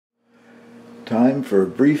Time for a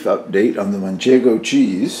brief update on the Manchego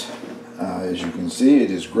cheese. As you can see, it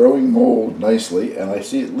is growing mold nicely, and I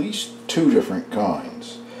see at least two different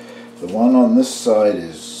kinds. The one on this side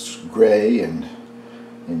is gray and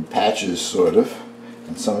in patches sort of,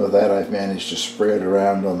 and some of that I've managed to spread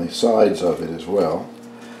around on the sides of it as well.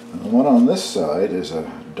 And the one on this side is a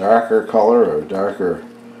darker color, or darker,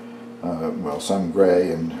 well, some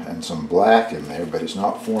gray and some black in there, but it's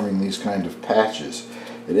not forming these kind of patches.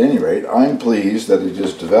 At any rate, I'm pleased that it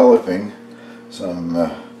is developing some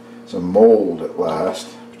mold at last,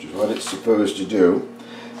 which is what it's supposed to do.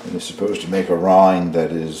 And it's supposed to make a rind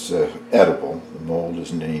that is edible. The mold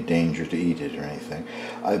isn't any danger to eat it or anything.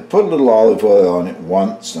 I put a little olive oil on it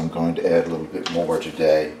once. I'm going to add a little bit more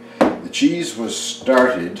today. The cheese was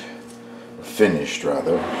finished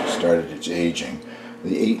its aging,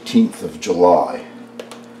 the 18th of July.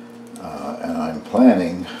 And I'm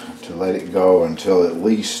planning to let it go until at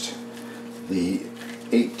least the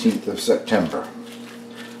 18th of September.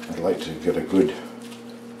 I'd like to get a good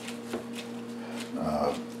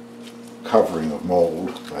covering of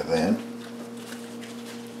mold by then.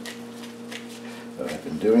 But I've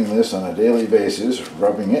been doing this on a daily basis,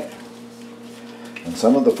 rubbing it. And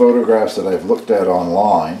some of the photographs that I've looked at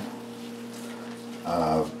online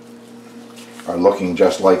are looking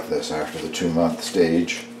just like this after the 2-month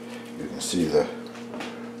stage. You can see the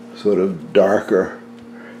sort of darker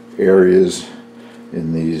areas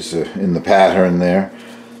in these in the pattern there.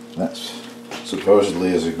 That's supposedly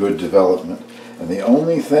is a good development. And the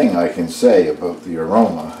only thing I can say about the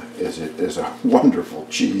aroma is it is a wonderful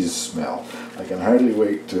cheese smell. I can hardly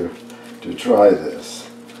wait to try this.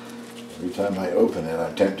 Every time I open it,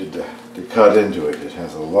 I'm tempted to cut into it. It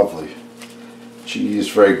has a lovely cheese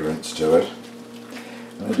fragrance to it.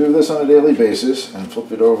 And I do this on a daily basis and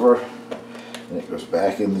flip it over, and it goes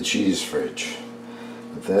back in the cheese fridge.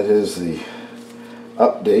 But that is the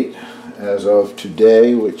update as of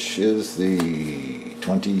today, which is the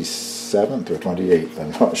 27th or 28th,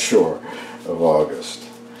 I'm not sure, of August.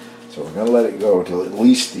 So we're going to let it go till at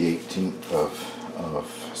least the 18th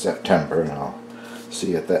of September, and I'll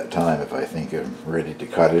see at that time if I think I'm ready to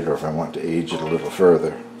cut it or if I want to age it a little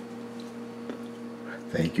further.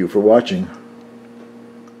 Thank you for watching.